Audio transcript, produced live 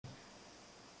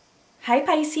Hi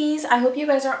Pisces, I hope you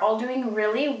guys are all doing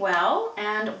really well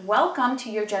and welcome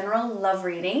to your general love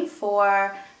reading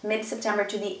for mid-September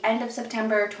to the end of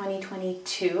September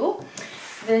 2022.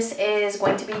 This is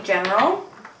going to be general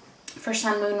for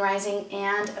Sun, Moon, Rising,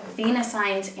 and Venus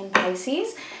signs in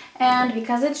Pisces. And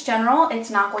because it's general,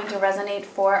 it's not going to resonate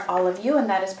for all of you, and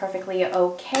that is perfectly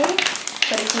okay.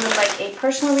 But if you would like a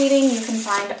personal reading, you can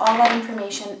find all that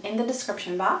information in the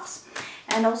description box.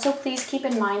 And also please keep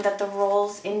in mind that the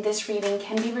roles in this reading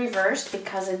can be reversed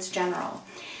because it's general.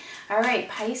 All right,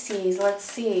 Pisces, let's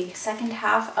see. Second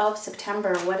half of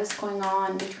September, what is going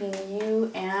on between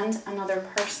you and another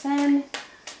person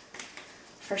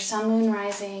for Sun, Moon,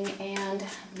 Rising, and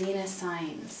Venus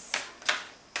signs?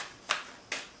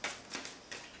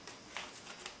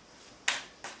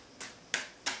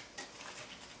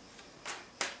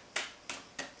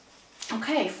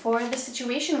 Okay, for the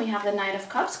situation, we have the Knight of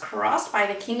Cups crossed by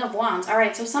the King of Wands. All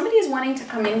right, so somebody is wanting to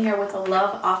come in here with a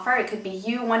love offer. It could be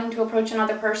you wanting to approach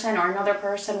another person or another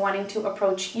person wanting to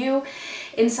approach you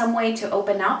in some way to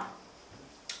open up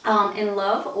in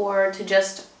love or to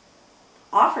just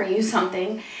offer you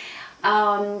something.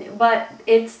 But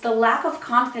it's the lack of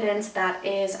confidence that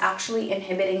is actually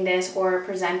inhibiting this or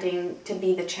presenting to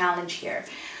be the challenge here.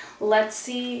 Let's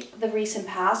see the recent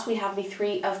past. We have the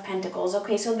Three of Pentacles.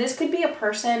 Okay, so this could be a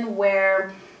person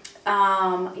where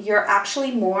you're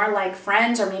actually more like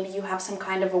friends, or maybe you have some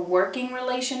kind of a working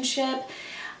relationship.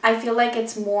 I feel like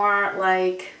it's more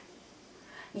like,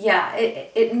 yeah,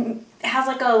 it has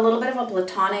like a little bit of a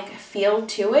platonic feel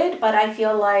to it, but I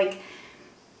feel like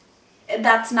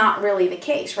that's not really the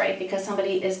case, right? Because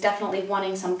somebody is definitely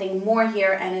wanting something more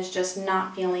here and is just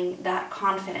not feeling that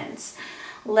confidence.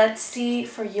 Let's see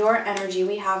for your energy.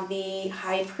 We have the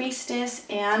High Priestess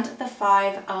and the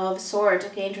Five of Swords.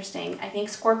 Okay, interesting. I think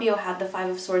Scorpio had the Five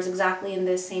of Swords exactly in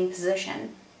this same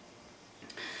position.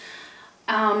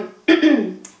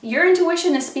 Your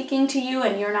intuition is speaking to you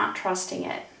and you're not trusting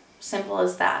it. Simple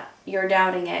as that. You're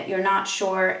doubting it. You're not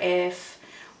sure if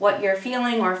what you're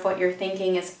feeling or if what you're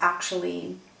thinking is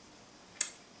actually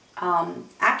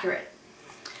accurate.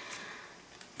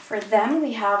 For them,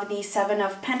 we have the Seven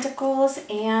of Pentacles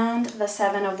and the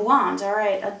Seven of Wands. All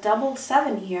right, a double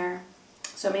seven here.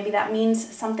 So maybe that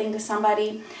means something to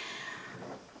somebody.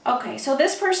 Okay, so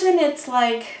this person, it's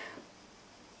like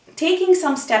taking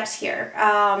some steps here.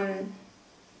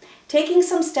 Taking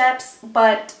some steps,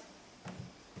 but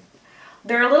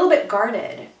they're a little bit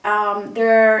guarded.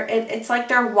 It's like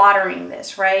they're watering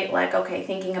this, right? Like, okay,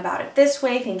 thinking about it this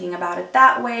way, thinking about it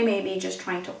that way, maybe just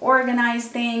trying to organize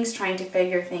things, trying to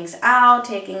figure things out,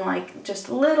 taking like just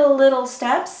little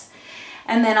steps,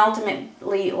 and then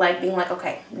ultimately like being like,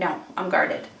 okay, no, I'm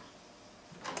guarded.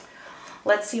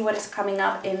 Let's see what is coming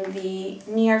up in the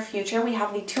near future. We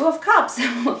have the Two of Cups.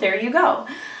 Well, there you go.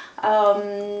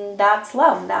 That's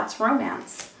love, that's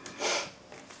romance.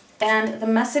 And the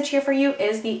message here for you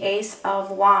is the Ace of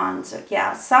Wands.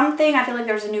 Yeah, something, I feel like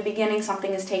there's a new beginning,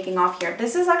 something is taking off here.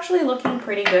 This is actually looking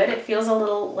pretty good. It feels a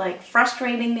little like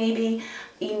frustrating maybe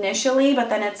initially, but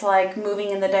then it's like moving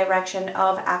in the direction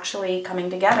of actually coming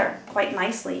together quite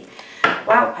nicely.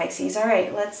 Wow, Pisces. All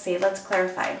right, let's see, let's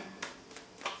clarify.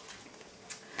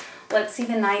 Let's see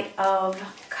the Knight of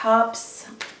Cups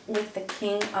with the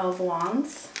King of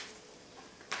Wands.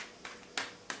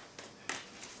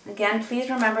 Again, please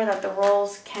remember that the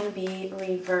roles can be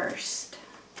reversed.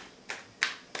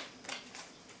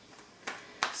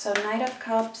 So Knight of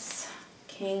Cups,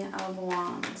 King of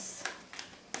Wands.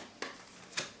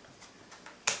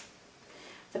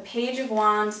 The Page of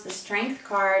Wands, the Strength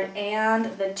card,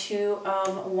 and the Two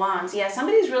of Wands. Yeah,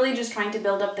 somebody's really just trying to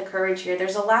build up the courage here.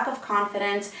 There's a lack of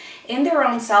confidence in their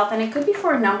own self, and it could be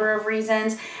for a number of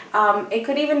reasons. It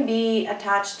could even be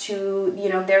attached to, you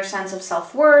know, their sense of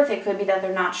self-worth. It could be that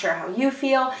they're not sure how you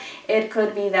feel. It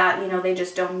could be that, you know, they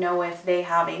just don't know if they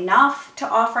have enough to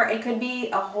offer. It could be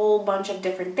a whole bunch of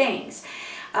different things.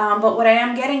 But what I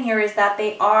am getting here is that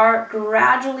they are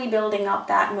gradually building up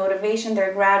that motivation.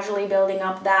 They're gradually building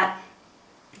up that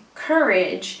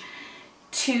courage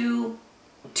to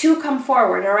come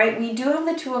forward. All right, we do have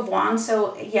the Two of Wands,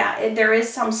 so yeah, there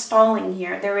is some stalling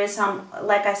here. There is some,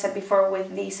 like I said before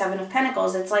with the Seven of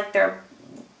Pentacles, it's like they're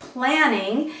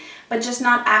planning but just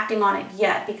not acting on it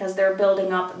yet because they're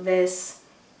building up this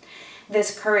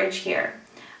courage here.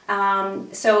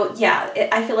 So yeah,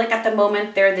 I feel like at the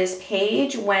moment they're this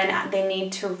page when they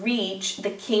need to reach the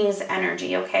King's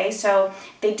energy, okay? So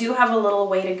they do have a little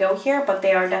way to go here, but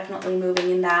they are definitely moving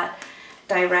in that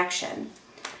direction.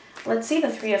 Let's see the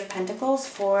Three of Pentacles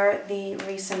for the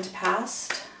recent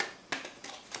past.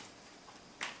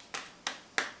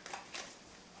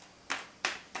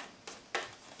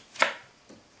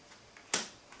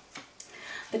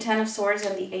 the Ten of Swords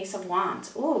and the Ace of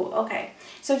Wands. Ooh, okay.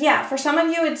 So yeah, for some of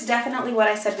you, it's definitely what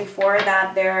I said before,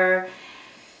 that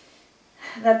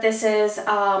this is,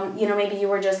 you know, maybe you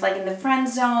were just like in the friend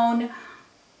zone,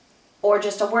 or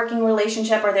just a working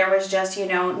relationship, or there was just, you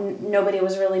know, nobody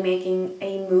was really making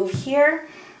a move here.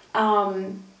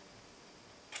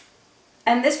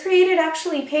 And this created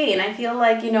actually pain. I feel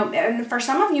like, you know, and for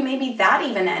some of you, maybe that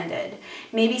even ended.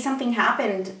 Maybe something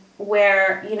happened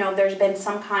where, you know, there's been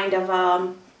some kind of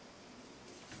a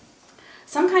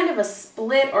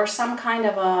split, or some kind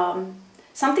of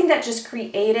something that just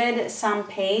created some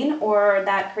pain, or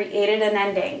that created an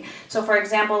ending. So for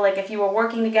example, like if you were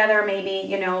working together, maybe,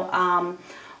 you know,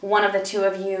 one of the two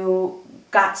of you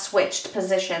got switched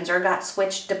positions or got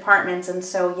switched departments, and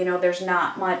so, you know, there's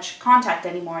not much contact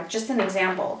anymore. Just an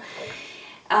example.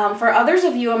 For others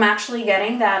of you, I'm actually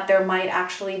getting that there might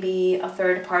actually be a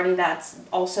third party that's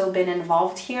also been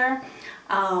involved here,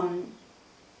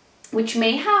 which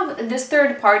may have this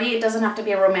third party. It doesn't have to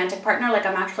be a romantic partner. Like,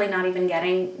 I'm actually not even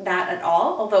getting that at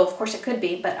all, although of course it could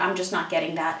be, but I'm just not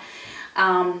getting that.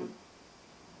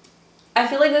 I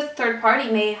feel like this third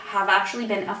party may have actually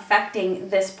been affecting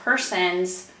this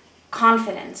person's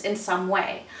confidence in some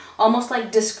way, almost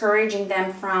like discouraging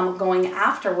them from going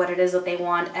after what it is that they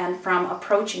want and from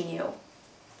approaching you.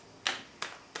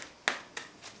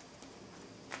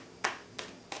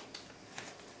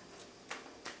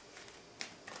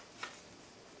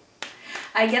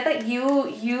 I get that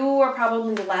you are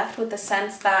probably left with the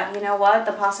sense that, you know what,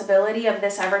 the possibility of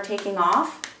this ever taking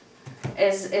off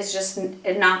is just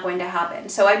not going to happen.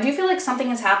 So I do feel like something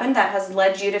has happened that has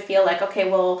led you to feel like,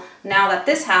 okay, well, now that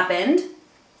this happened,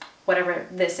 whatever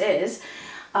this is,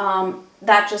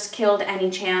 that just killed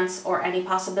any chance or any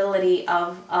possibility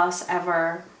of us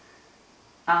ever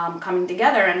coming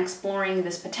together and exploring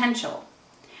this potential,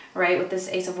 right? With this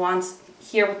Ace of Wands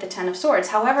here with the Ten of Swords.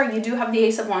 However, you do have the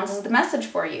Ace of Wands as the message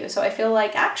for you. So I feel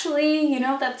like actually, you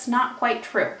know, that's not quite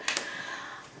true.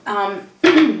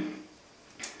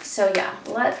 So yeah,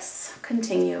 let's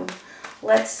continue.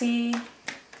 Let's see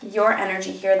your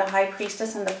energy here, the High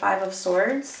Priestess and the Five of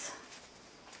Swords.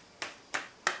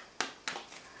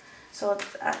 So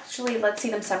let's see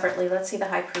them separately. Let's see the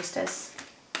High Priestess.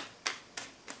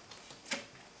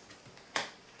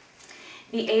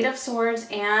 The Eight of Swords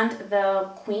and the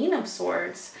Queen of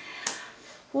Swords.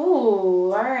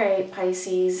 Ooh, all right,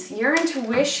 Pisces. Your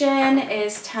intuition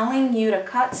is telling you to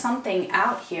cut something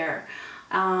out here.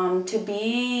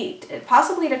 Possibly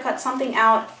to cut something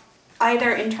out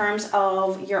either in terms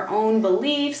of your own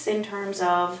beliefs, in terms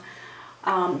of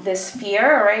this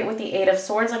fear, right, with the Eight of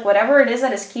Swords, like whatever it is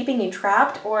that is keeping you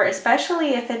trapped, or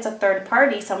especially if it's a third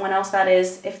party, someone else that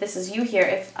is, if this is you here,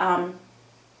 if,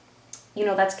 you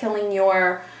know, that's killing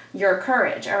your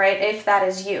courage, all right, if that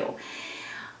is you.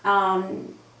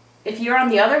 If you're on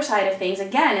the other side of things,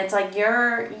 again, it's like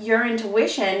your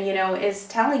intuition, you know, is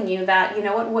telling you that, you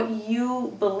know what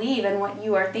you believe and what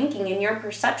you are thinking and your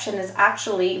perception is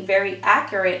actually very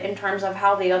accurate in terms of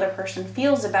how the other person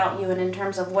feels about you and in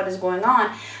terms of what is going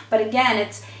on. But again,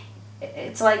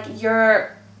 it's like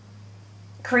you're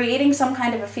creating some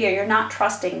kind of a fear. You're not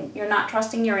trusting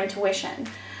your intuition.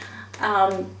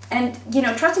 And, you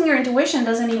know, trusting your intuition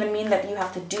doesn't even mean that you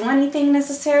have to do anything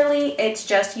necessarily. It's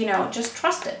just, you know, just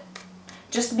trust it.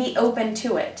 Just be open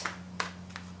to it.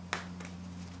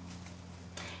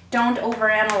 Don't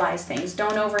overanalyze things.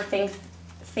 Don't overthink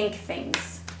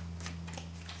things.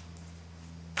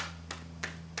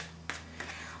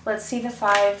 Let's see the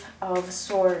Five of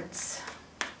Swords.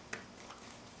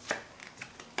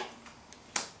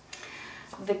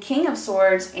 The King of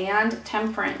Swords and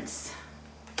Temperance.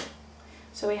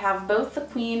 So we have both the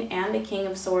Queen and the King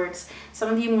of Swords. Some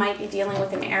of you might be dealing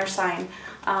with an air sign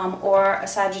or a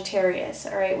Sagittarius,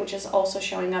 all right, which is also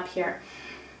showing up here.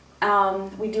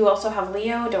 We do also have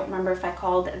Leo. Don't remember if I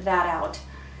called that out.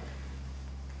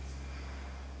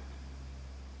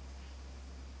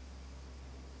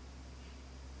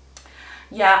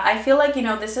 Yeah, I feel like, you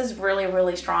know, this is really,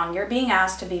 really strong. You're being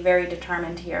asked to be very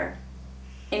determined here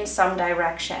in some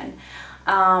direction.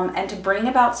 And to bring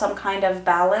about some kind of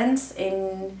balance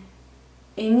in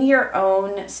your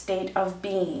own state of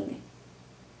being.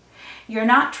 You're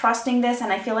not trusting this,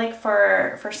 and I feel like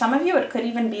for some of you, it could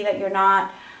even be that you're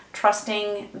not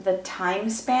trusting the time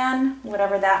span,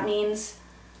 whatever that means.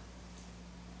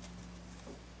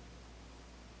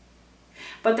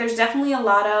 But there's definitely a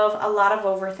lot of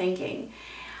overthinking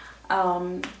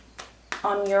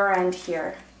on your end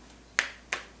here.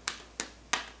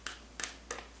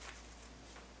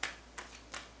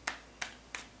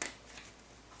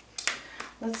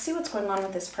 Let's see what's going on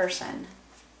with this person.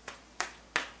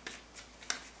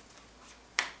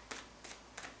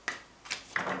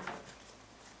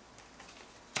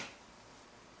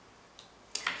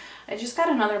 I just got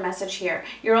another message here.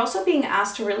 You're also being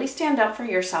asked to really stand up for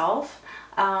yourself,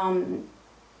 to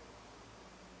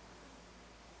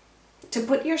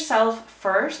put yourself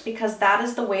first, because that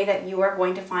is the way that you are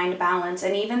going to find balance.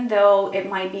 And even though it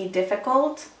might be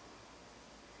difficult,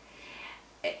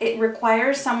 it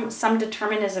requires some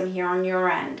determinism here on your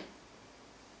end.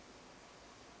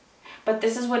 But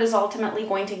this is what is ultimately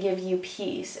going to give you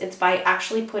peace. It's by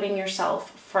actually putting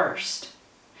yourself first.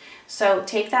 So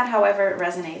take that however it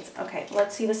resonates. Okay,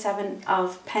 let's see the 7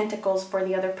 of Pentacles for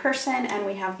the other person. And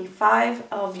we have the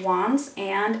 5 of Wands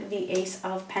and the Ace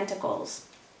of Pentacles.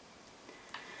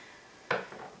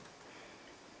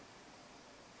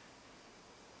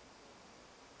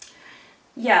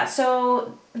 Yeah,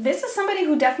 so this is somebody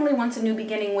who definitely wants a new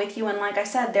beginning with you. And like I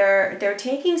said, they're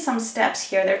taking some steps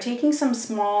here. They're taking some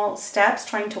small steps,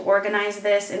 trying to organize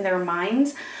this in their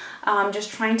minds,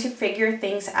 just trying to figure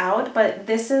things out. But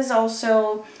this is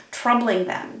also troubling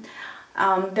them.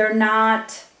 They're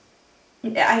not,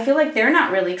 I feel like they're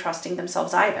not really trusting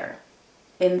themselves either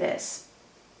in this.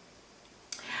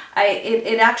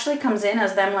 It actually comes in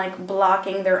as them like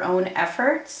blocking their own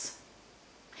efforts,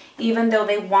 even though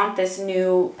they want this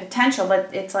new potential. But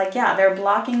it's like, yeah, they're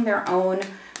blocking their own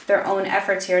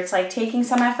efforts here. It's like taking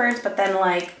some efforts, but then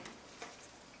like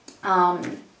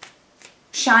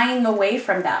shying away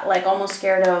from that, like almost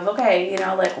scared of, okay, you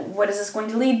know, like what is this going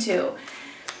to lead to?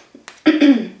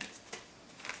 And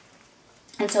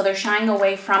so they're shying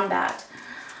away from that.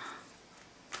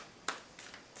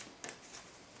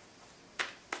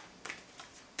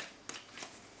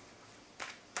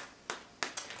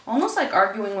 Almost like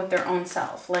arguing with their own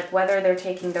self, like whether they're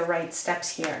taking the right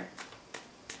steps here.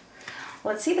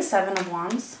 Let's see the 7 of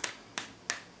Wands.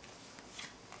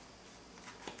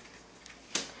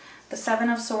 The 7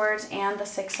 of Swords and the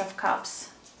 6 of Cups.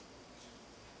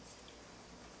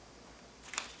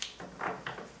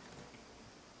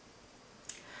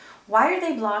 Why are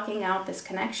they blocking out this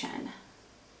connection?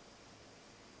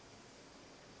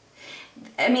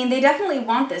 I mean, they definitely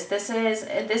want this. This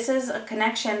is a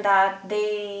connection that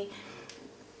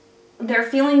they're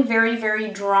feeling very, very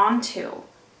drawn to.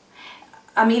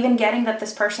 I'm even getting that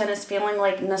this person is feeling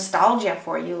like nostalgia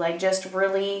for you, like just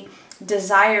really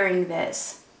desiring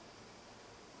this.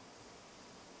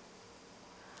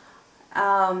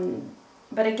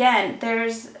 But again,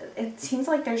 it seems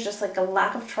like there's just like a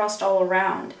lack of trust all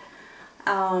around.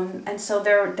 And so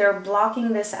they're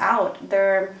blocking this out.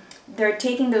 They're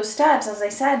taking those steps, as I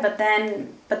said, but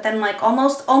then like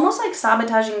almost like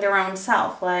sabotaging their own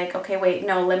self. Like, okay, wait,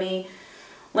 no, let me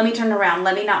turn around.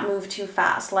 Let me not move too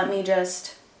fast. Let me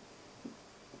just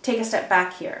take a step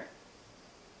back here.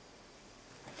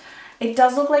 It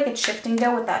does look like it's shifting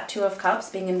though, with that 2 of Cups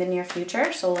being in the near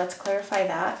future. So let's clarify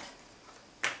that.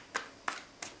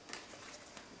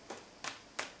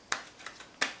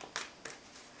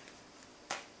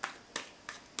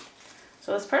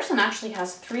 So this person actually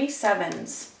has 3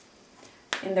 sevens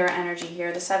in their energy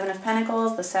here. The 7 of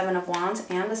Pentacles, the 7 of Wands,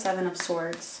 and the 7 of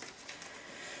Swords.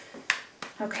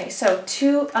 Okay, so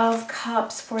 2 of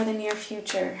Cups for the near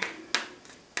future.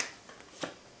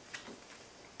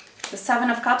 The 7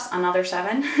 of Cups, another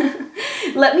 7.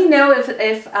 Let me know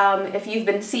if you've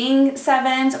been seeing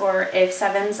 7s or if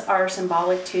 7s are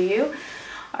symbolic to you.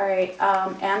 All right,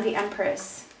 and the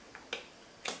Empress.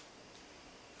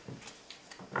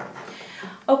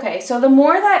 Okay, so the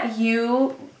more that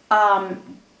you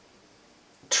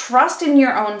trust in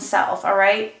your own self, all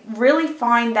right, really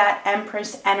find that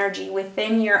Empress energy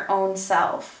within your own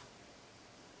self,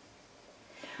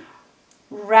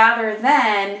 rather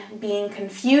than being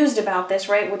confused about this,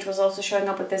 right, which was also showing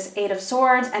up with this 8 of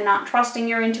Swords, and not trusting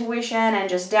your intuition and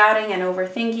just doubting and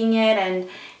overthinking it, and,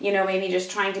 you know, maybe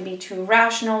just trying to be too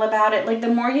rational about it. Like, the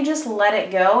more you just let it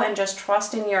go and just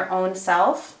trust in your own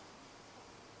self,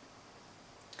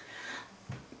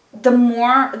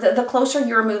 the closer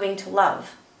you're moving to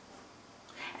love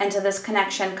and to this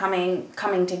connection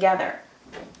coming together.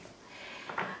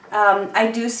 I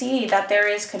do see that there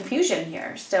is confusion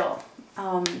here still.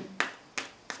 And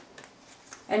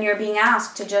you're being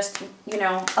asked to just, you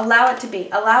know, allow it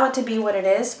to be what it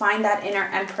is. Find that inner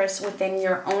Empress within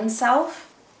your own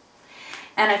self.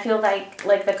 And I feel like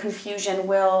the confusion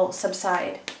will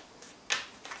subside,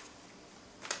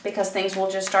 because things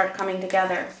will just start coming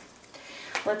together.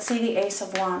 Let's see the Ace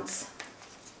of Wands.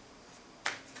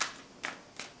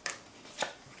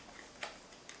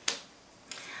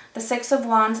 The 6 of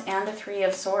Wands and the 3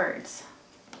 of Swords.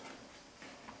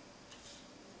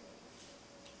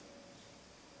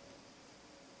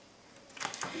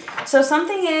 So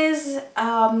something is,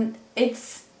 the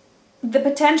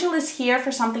potential is here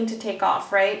for something to take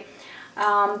off, right?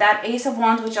 That Ace of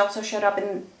Wands, which also showed up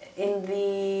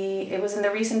it was in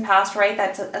the recent past, right?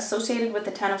 That's associated with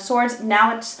the Ten of Swords.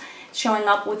 Now it's showing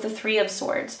up with the Three of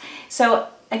Swords. So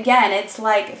again, it's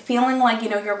like feeling like, you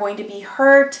know, you're going to be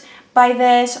hurt by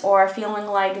this, or feeling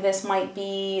like this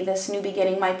new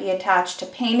beginning might be attached to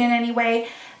pain in any way.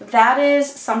 That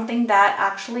is something that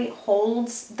actually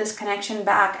holds this connection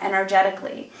back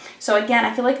energetically. So again,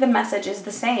 I feel like the message is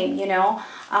the same, you know,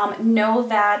 know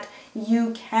that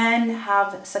you can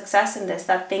have success in this,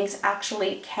 that things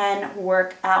actually can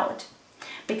work out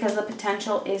because the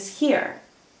potential is here.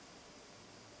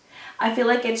 I feel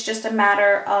like it's just a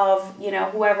matter of, you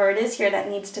know, whoever it is here that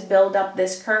needs to build up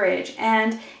this courage,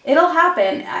 and it'll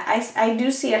happen. I do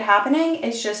see it happening.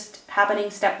 It's just happening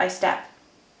step by step.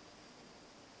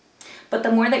 But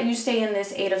the more that you stay in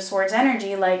this Eight of Swords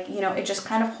energy, like, you know, it just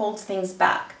kind of holds things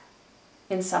back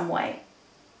in some way.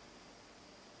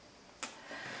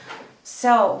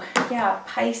 So, yeah,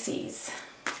 Pisces.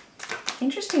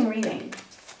 Interesting reading.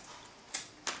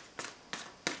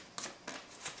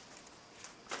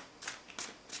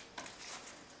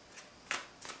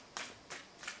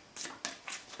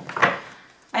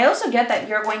 I also get that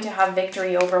you're going to have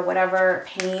victory over whatever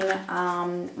pain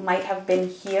might have been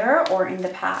here or in the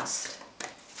past.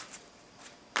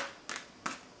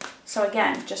 So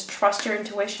again, just trust your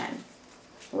intuition.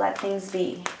 Let things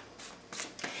be.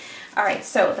 All right,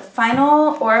 so the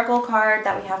final oracle card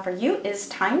that we have for you is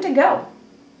Time to Go.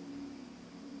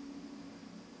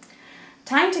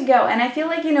 Time to go. And I feel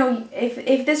like, you know,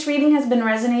 if this reading has been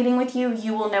resonating with you,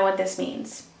 you will know what this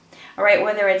means. All right,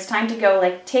 whether it's time to go,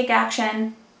 like take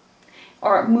action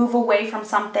or move away from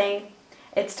something,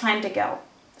 it's time to go.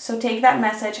 So take that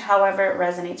message however it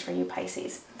resonates for you,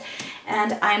 Pisces.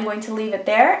 And I'm going to leave it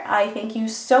there. I thank you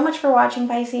so much for watching,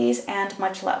 Pisces, and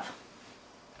much love.